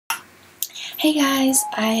Hey guys,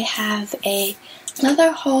 I have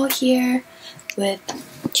another haul here with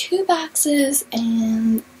 2 boxes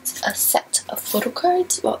and a set of photo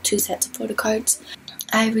cards. Well, 2 sets of photo cards.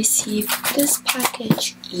 I received this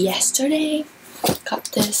package yesterday,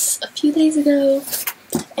 got this a few days ago,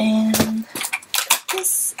 and got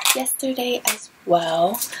this yesterday as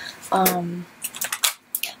well.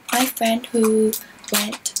 My friend who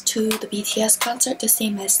went to the BTS concert the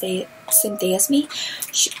same day as me,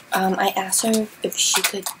 I asked her if she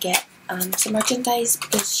could get some merchandise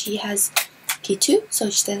because she has P2, so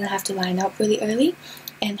she doesn't have to line up really early,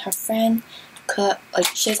 and her friend could,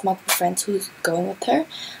 she has multiple friends who's going with her,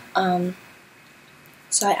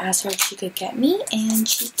 so I asked her if she could get me, and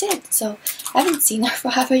she did. So I haven't seen her for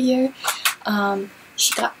half a year.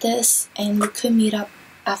 She got this, and we could meet up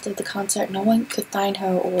after the concert. No one could find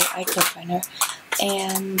her, or I could find her,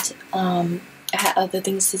 and I had other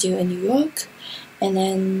things to do in New York, and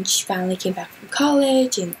then she finally came back from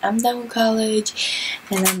college, and I'm done with college,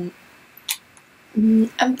 and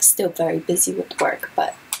I'm still very busy with work,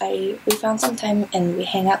 but we found some time and we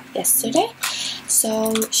hang out yesterday,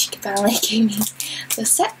 so she finally gave me the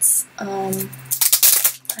sets. I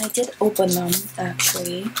did open them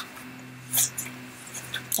actually.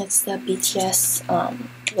 It's the BTS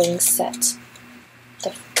wing set,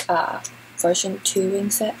 the version 2 wing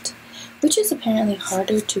set, which is apparently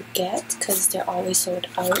harder to get because they're always sold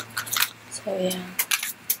out. So yeah,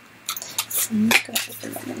 I'm gonna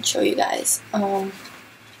open them and show you guys. I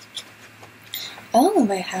don't know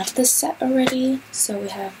if I have this set already. So we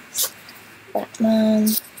have Batman,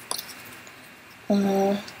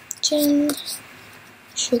 Jin,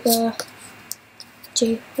 Suga,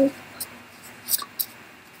 J-Hope,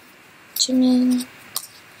 Jimin,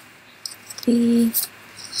 Lee,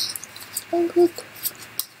 Jungkook,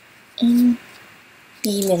 and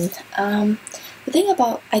Yemin. The thing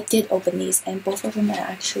about, I did open these and both of them are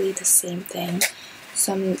actually the same thing.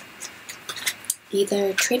 So I'm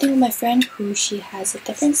either trading with my friend who she has a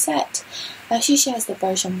different set. Actually, she has the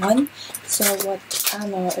version 1. So I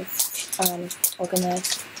don't know if we're gonna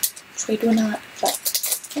trade or not, but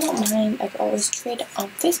I don't mind. I can always trade on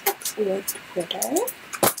Facebook or Twitter.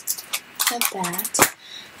 Like that.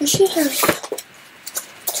 I should have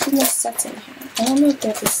 2 more sets in here. I don't know if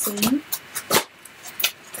they're the same.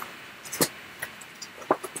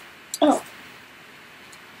 Oh.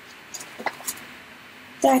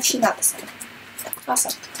 They're actually not the same.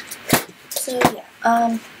 Awesome. So yeah,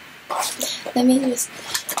 let me just,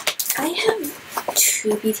 I have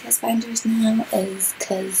 2 BTS binders now, is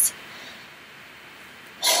because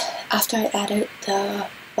after I added the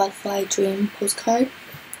Butterfly Dream postcard,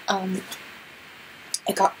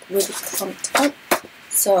 it got really clumped up,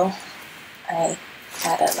 so I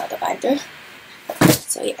added another binder.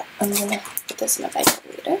 So yeah, I'm gonna put this in a binder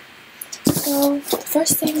later. So the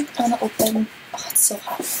first thing I'm gonna open, oh it's so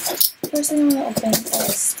hot. The first thing I'm gonna open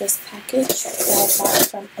is this package that I bought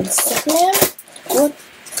from Instagram or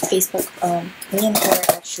Facebook. Me and her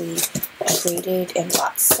actually traded and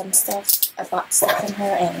bought some stuff. I bought stuff from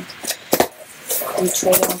her and we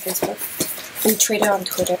traded on Facebook. We traded on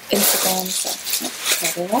Twitter, Instagram, so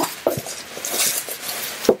there we go.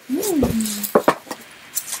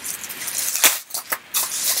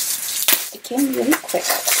 It came really quick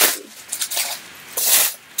actually.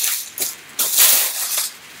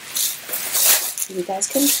 You guys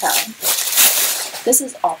can tell. This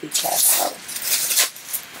is all BTS, so.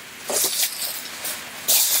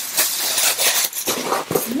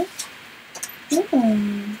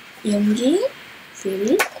 Yoongi,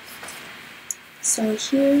 really? So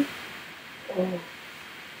here, oh,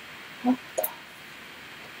 what the?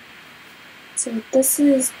 So this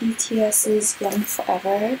is BTS's Young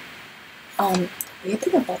Forever. Weird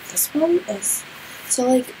thing about this one is, so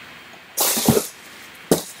like,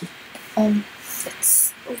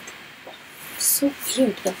 it's like so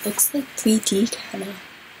weird. It looks like 3D kind of.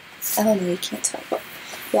 I don't know, you can't tell, but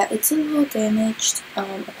yeah, it's a little damaged.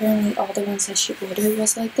 Apparently all the ones that she ordered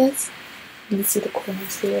was like this. You can see the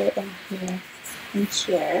corners here and here and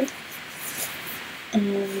here,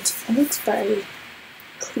 and it looks very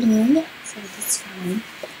clean, so that's fine.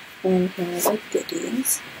 And here are like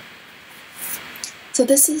goodies. So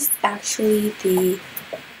this is actually the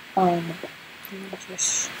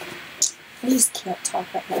I just can't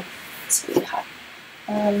talk right now. It's really hot.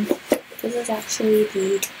 This is actually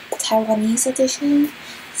the Taiwanese edition.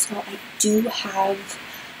 So I do have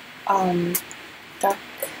Dark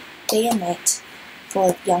Day and Night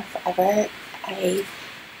for Young Forever. I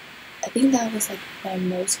think that was like my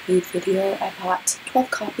most viewed video. I bought 12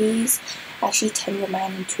 copies. Actually 10 were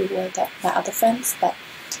mine and 2 were my other friends, but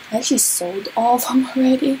I actually sold all of them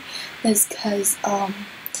already, is because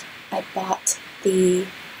I bought the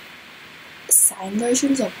signed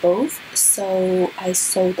versions of both, so I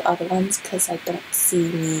sold the other ones because I don't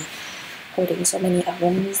see me holding so many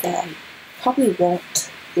albums that I probably won't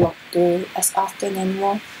look through as often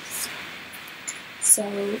anymore. So,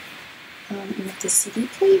 with the CD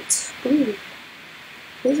plate, ooh,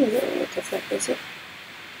 this is a little different, is it?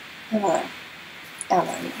 I don't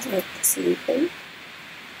know, with the CD plate,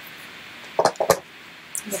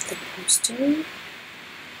 with the poster.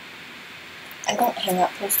 I don't hang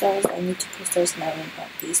up posters, I need 2 posters in my room, but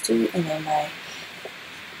these 2, and then my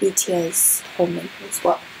BTS homemade poster,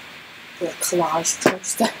 well, the collage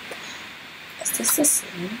poster. Is this the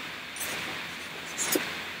same?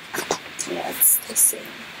 Yeah, it's the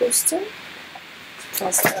same poster,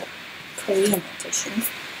 plus the Korean edition.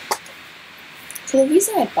 So the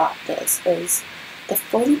reason I bought this is the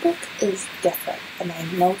photo book is different, and I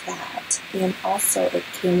know that, and also it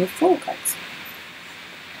came with photo cards.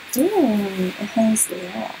 It has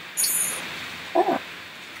lots.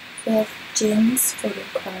 We have Jin's photo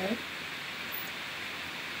card.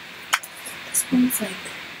 This one's like,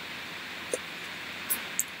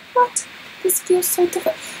 what? This feels so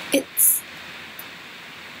different. It's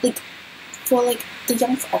like, for like the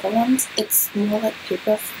Young Forever ones, it's more like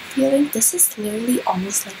paper feeling. This is literally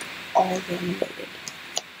almost like all laminated.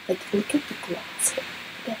 Like, look at the glass here.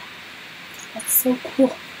 Look at that. That's so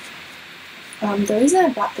cool. The reason I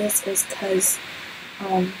bought this is because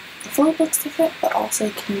the photo book's different, but also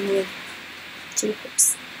it came with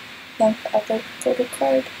Jacob's Young Forever photo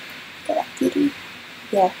card. Look at that beauty.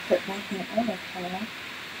 Yeah, hurt my hand. I don't know how.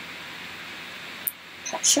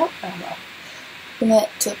 Pet shop? I don't know. We went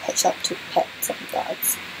to a pet shop to pet some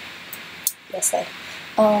dogs. Yes,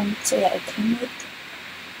 so yeah, it came with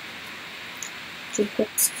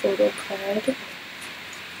Jacob's photo card.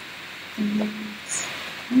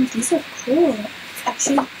 And these are cool.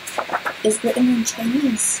 Actually, it's written in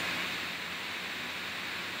Chinese.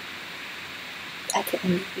 I can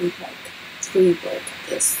only read like 3 words of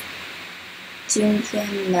this. 今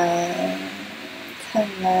天呢，看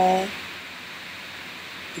来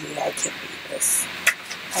Yeah, I can't read this.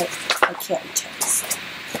 I can't read Chinese.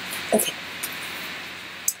 Okay.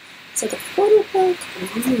 So the photo book,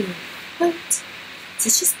 ooh, what? Is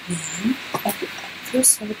this just me? I feel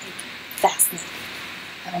so like fascinated.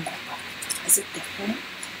 I don't know why. Is it different?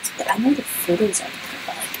 But I know the photos are different,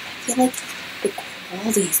 but like, I feel like the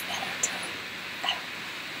quality is better too.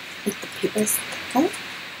 Like the paper is thicker.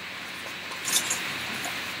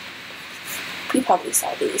 You probably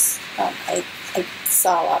saw these. I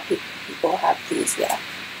saw a lot of people have these, yeah.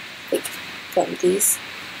 Like, from these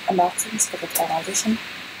unboxings for the China edition.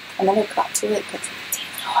 I never got to it because I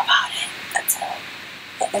didn't know about it until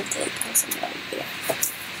I did post another video.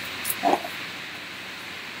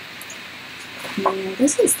 Yeah,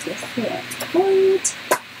 this is different. What?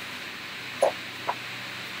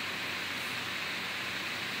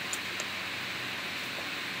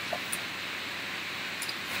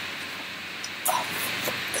 Oh,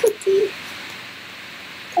 cookie.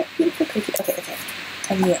 That beautiful cookie. Okay.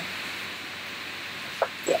 I'm here.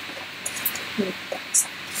 Yeah.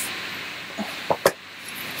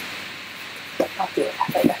 I'll deal with that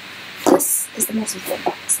later. This is the most important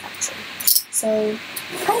box, actually. So,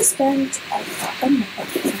 I spent a lot of money.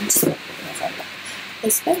 I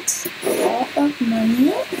spent a lot of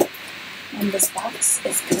money on this box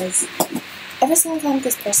is because every single time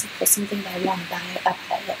this person posts something that I want to buy, I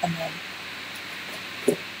buy it, and then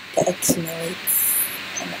it accumulates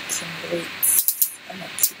and accumulates and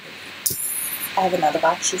accumulates. I have another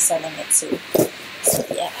box, she's sending it soon. So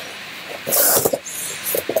yeah.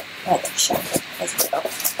 I like to shop as well.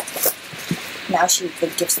 Now she even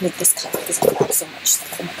gives me discount because I buy so much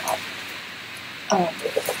stuff. Oh my god.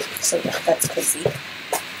 So yeah, that's crazy.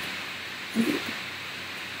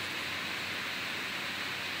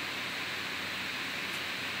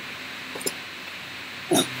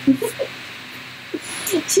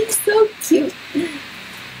 She's so cute.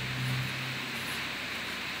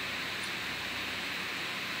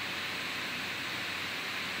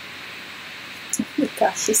 Oh my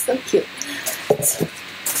gosh, she's so cute.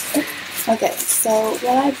 Okay, so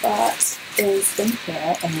what I bought is in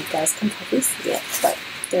here, and you guys can probably see it, but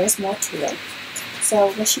there's more to it.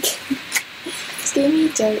 So what she gave me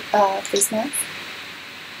face mask.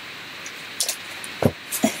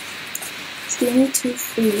 She gave me 2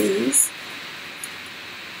 freebies.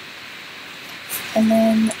 And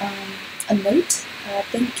then a note.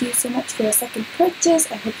 Thank you so much for your second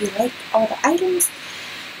purchase. I hope you like all the items.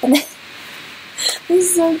 And then this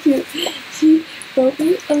is so cute. She wrote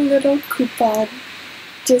me a little coupon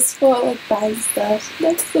just for like buying stuff.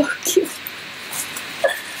 That's so cute.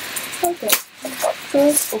 Okay, so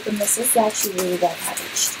let's open this. This is actually really well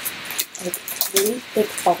packaged. Like really thick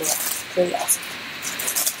bubble wrap. Really awesome.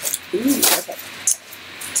 Ooh, okay.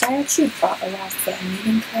 So I actually bought a lot of fan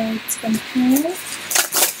meeting cards from here.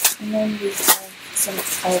 And then we have some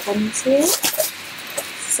albums here.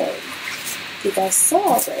 So you guys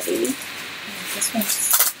saw already. This one's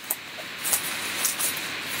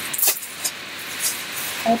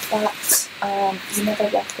I bought You Never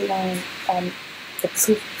Walk Alone the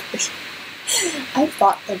blue version. I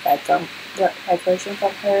bought the red version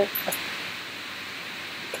from her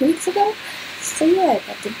 2 weeks ago. So yeah, I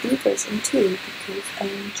got the blue version too because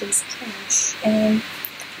I'm just trash. And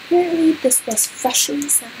apparently this was freshly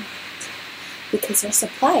signed because their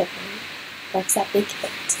supplier works at Big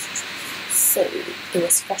Hit. So it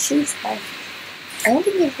was freshly signed. I don't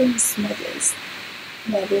think there's any smudges.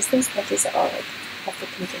 No, there's no smudges at all. Like, of the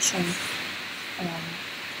condition.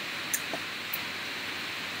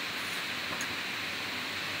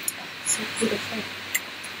 So beautiful.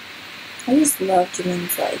 I just love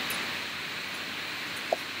Jimin's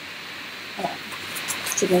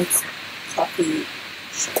Jimin's coffee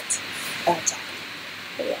shirt jacket.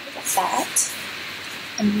 But yeah, I got that.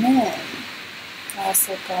 And then I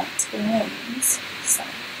also got twins. So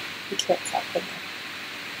we can't talk about them.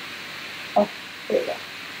 Oh, here we go.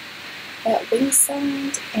 I got Wing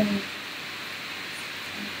Sound and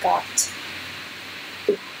got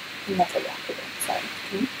Never Walk Alone. Sorry.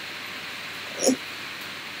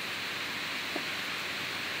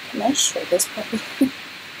 Can I show this properly?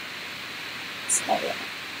 So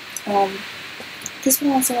yeah. This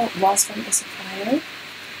one also was from the supplier.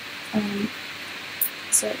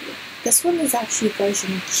 So this one is actually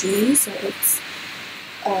version G, so it's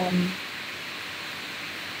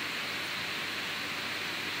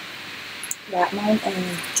Ratman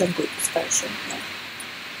and Jungkook's version. Yeah.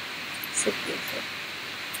 So beautiful.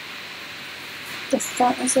 The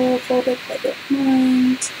front is all folded, but I don't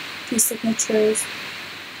mind. These signatures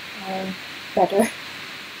are better.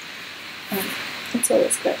 It's a little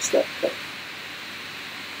scratched up, but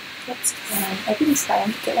that's fine. I've been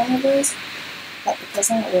trying to get one of those, but the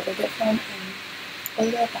person I ordered it from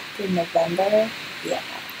ordered it back in November. Yeah,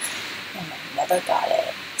 and I never got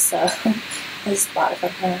it. So I just bought it from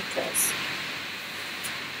her because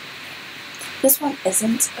this one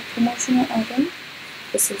isn't a promotional album.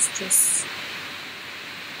 This is just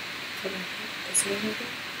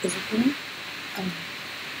is it me?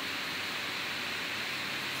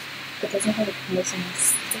 It doesn't have a promotional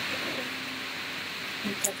sticker.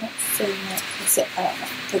 It doesn't say much. I don't know.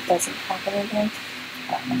 It doesn't have anything.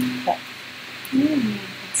 I don't know. But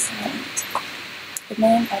it's signed. And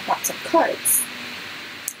then I bought some cards.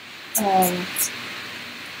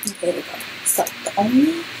 There we go. So the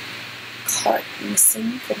only card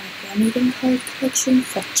missing for my fan meeting card collection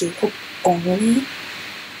for J-Hope only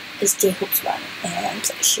is J-Hope's one,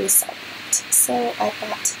 and she was selling it. So I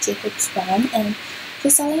bought J-Hope's one, and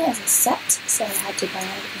they're selling it as a set, so I had to buy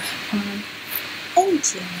one and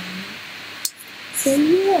Jim. So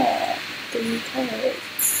yeah, 3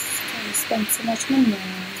 cards. I spent so much money on.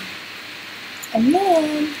 And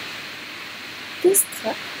then this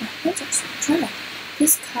card, that's actually trying to.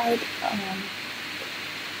 This card, I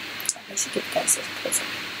should give you guys this closer.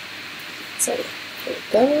 So here we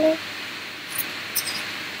go.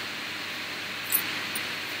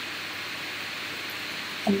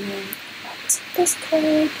 And then I got this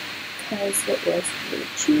card because it was really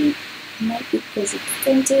cheap. It might be because it's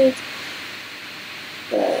printed,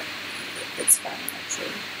 but it's fine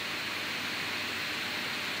actually.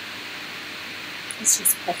 It's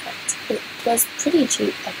just perfect. It was pretty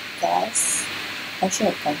cheap, I guess. I should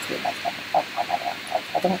have gone through my money.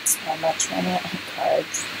 I don't spend much money on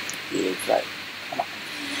cards. Like, come on.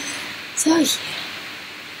 So yeah.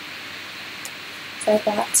 So I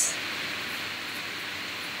bought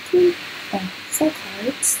 4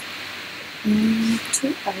 cards and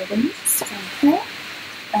 2 albums from her.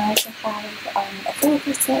 I also have a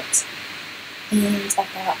photo set, and I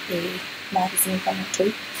got a magazine from her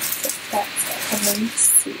too. So that's coming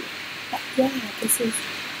soon. But yeah, this is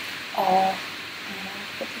all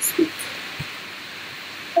for this week.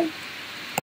 Bye.